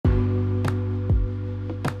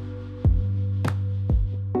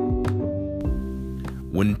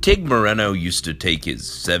When Tig Moreno used to take his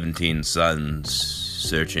 17 sons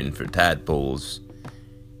searching for tadpoles,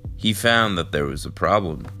 he found that there was a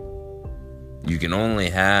problem. You can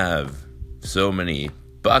only have so many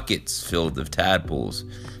buckets filled with tadpoles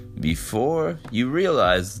before you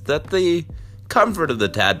realize that the comfort of the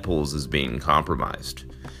tadpoles is being compromised.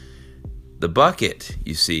 The bucket,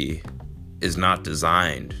 you see, is not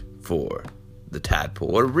designed for the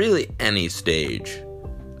tadpole, or really any stage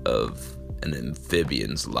of an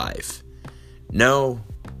amphibian's life. No,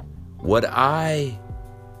 what I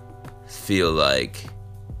feel like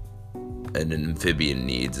an amphibian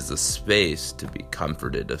needs is a space to be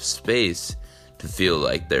comforted, a space to feel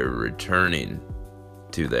like they're returning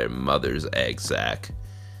to their mother's egg sac.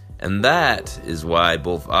 And that is why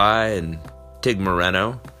both I and Tig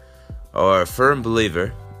Moreno are a firm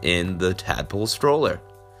believer in the tadpole stroller.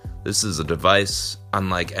 This is a device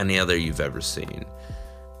unlike any other you've ever seen.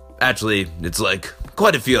 Actually, it's like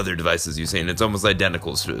quite a few other devices you've seen. It's almost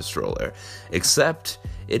identical to a stroller, except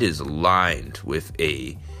it is lined with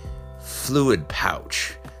a fluid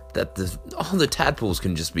pouch that all the tadpoles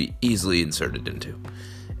can just be easily inserted into.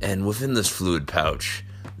 And within this fluid pouch,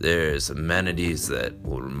 there's amenities that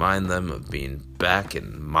will remind them of being back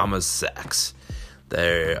in mama's sacs.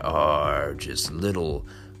 There are just little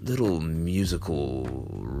musical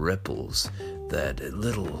ripples,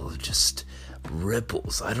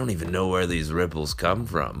 ripples. I don't even know where these ripples come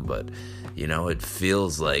from, but it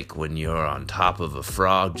feels like when you're on top of a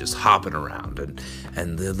frog just hopping around,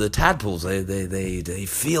 and the tadpoles they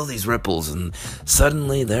feel these ripples, and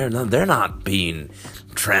suddenly they're not being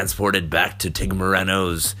transported back to Tig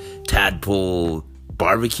Moreno's tadpole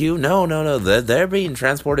barbecue. No, they're being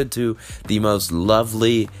transported to the most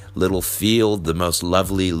lovely little field, the most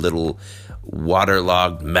lovely little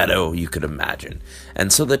waterlogged meadow you could imagine.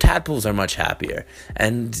 And so the tadpoles are much happier.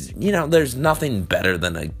 And, there's nothing better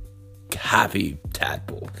than a happy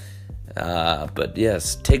tadpole. But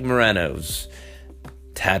yes, Tig Moreno's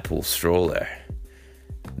tadpole stroller.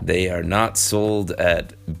 They are not sold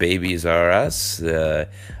at Babies R Us.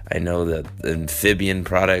 I know that amphibian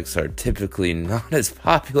products are typically not as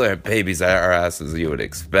popular at Babies R Us as you would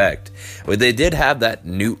expect. Well, they did have that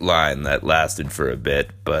newt line that lasted for a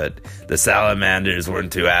bit, but the salamanders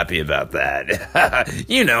weren't too happy about that.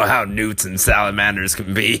 You know how newts and salamanders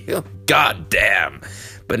can be. God damn.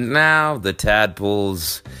 But now the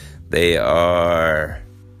tadpoles, they're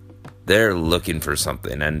looking for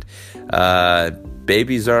something. And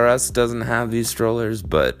Babies R Us doesn't have these strollers,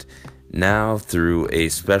 but now through a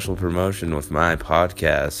special promotion with my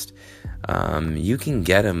podcast, you can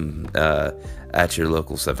get them at your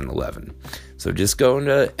local 7-Eleven. So just go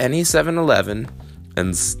into any 7-Eleven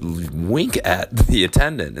and wink at the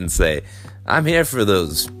attendant and say, "I'm here for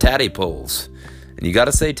those tadpoles." And you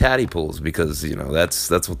gotta say tadpoles because,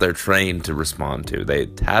 that's what they're trained to respond to.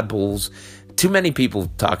 Tadpoles. Too many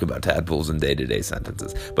people talk about tadpoles in day-to-day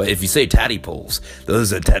sentences. But if you say tadpoles,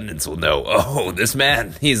 those attendants will know, oh, this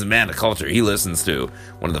man, he's a man of culture. He listens to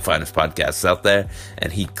one of the finest podcasts out there,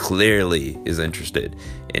 and he clearly is interested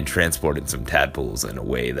in transporting some tadpoles in a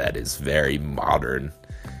way that is very modern,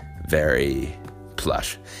 very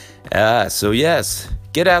plush. So yes,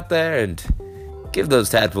 get out there and give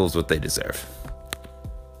those tadpoles what they deserve.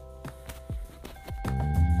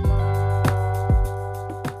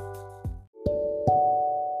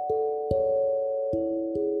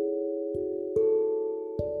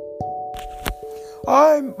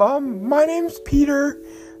 My name's Peter.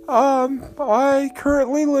 I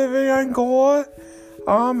currently live in Angola.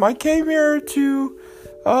 I came here to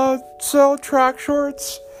sell track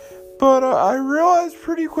shorts, but I realized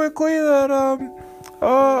pretty quickly that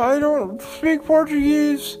I don't speak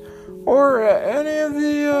Portuguese or any of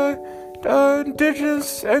the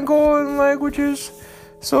indigenous Angolan languages.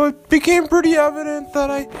 So it became pretty evident that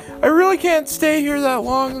I really can't stay here that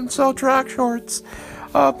long and sell track shorts.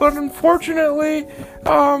 But unfortunately,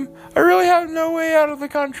 I really have no way out of the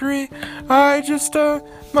country. I just,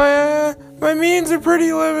 my means are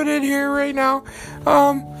pretty limited here right now.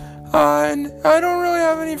 And I don't really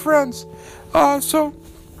have any friends. So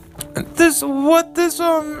what this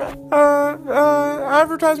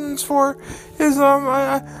advertisement's for is,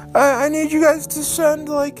 I need you guys to send,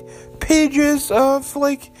 pages of,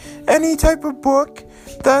 any type of book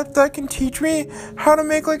that can teach me how to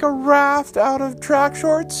make a raft out of track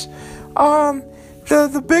shorts.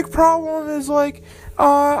 The big problem is I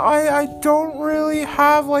don't really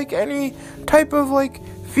have any type of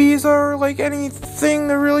visa or anything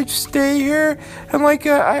to really stay here, and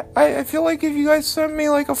I feel like if you guys sent me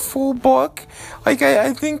a full book,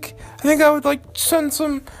 I think I would send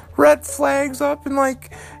some red flags up in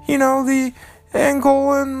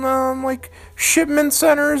Angolan, like, shipment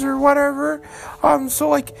centers or whatever. So,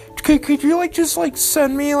 like, could you, like, just, like,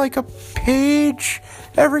 send me, like, a page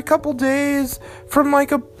every couple days from,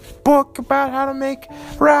 like, a book about how to make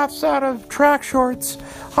rafts out of track shorts?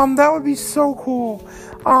 That would be so cool.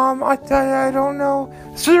 I don't know.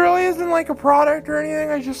 This really isn't like a product or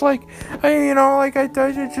anything. I just like, I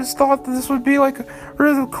just thought that this would be like a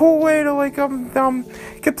really cool way to like,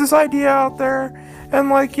 get this idea out there.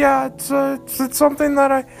 And like, yeah, it's something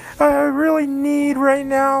that I really need right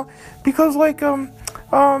now because like, I'm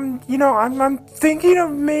thinking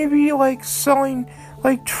of maybe like selling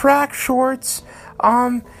like track shorts,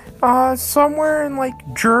 somewhere in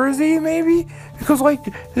like Jersey maybe, because like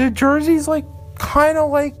the Jersey's like kind of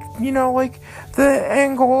like, like the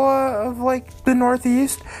Angola of like the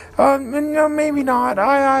Northeast, and maybe not,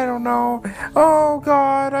 I don't know. Oh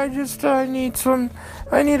God, I need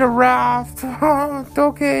a raft.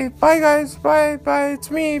 Okay, bye guys, bye, it's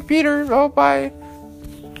me, Peter, oh bye.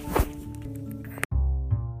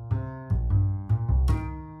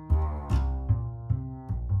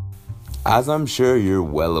 As I'm sure you're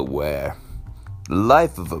well aware, the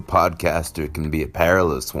life of a podcaster can be a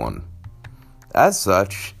perilous one. As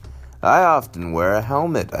such, I often wear a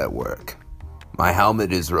helmet at work. My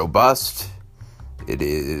helmet is robust. It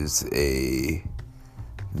is a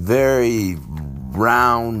very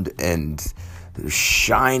round and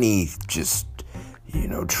shiny, just,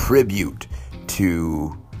 tribute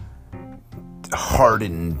to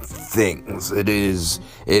hardened things.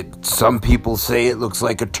 Some people say it looks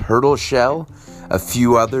like a turtle shell. A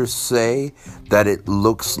few others say that it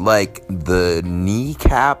looks like the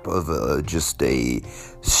kneecap of a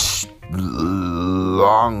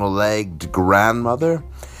long-legged grandmother.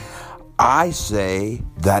 I say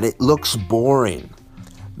that it looks boring.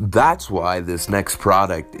 That's why this next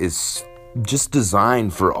product is just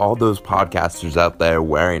designed for all those podcasters out there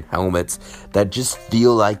wearing helmets that just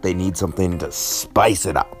feel like they need something to spice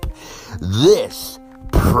it up. This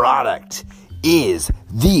product is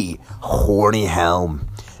the Horny Helm.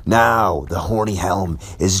 Now, the Horny Helm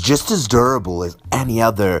is just as durable as any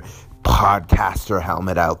other podcaster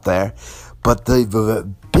helmet out there, but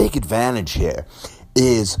the big advantage here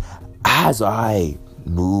is as I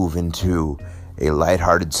move into a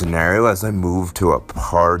lighthearted scenario, as I move to a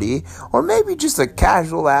party, or maybe just a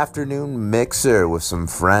casual afternoon mixer with some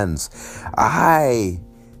friends, I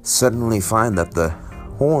suddenly find that the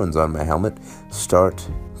horns on my helmet start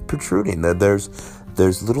protruding.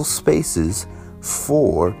 There's little spaces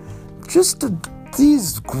for just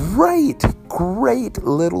these great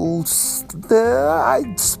little spires,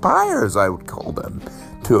 I would call them,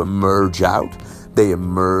 to emerge out. They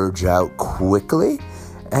emerge out quickly,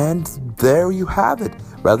 and there you have it.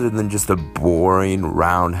 Rather than just a boring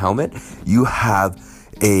round helmet, you have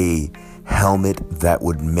a helmet that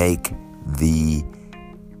would make the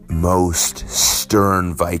most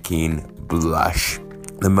stern Viking blush.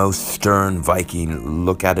 The most stern Viking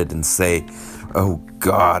look at it and say, "Oh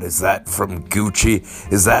God, is that from Gucci?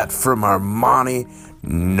 Is that from Armani?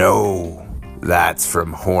 No, that's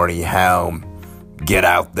from Horny Helm. Get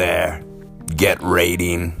out there, get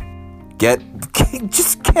rating,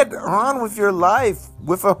 just get on with your life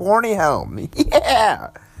with a Horny Helm."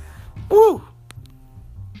 Yeah, woo.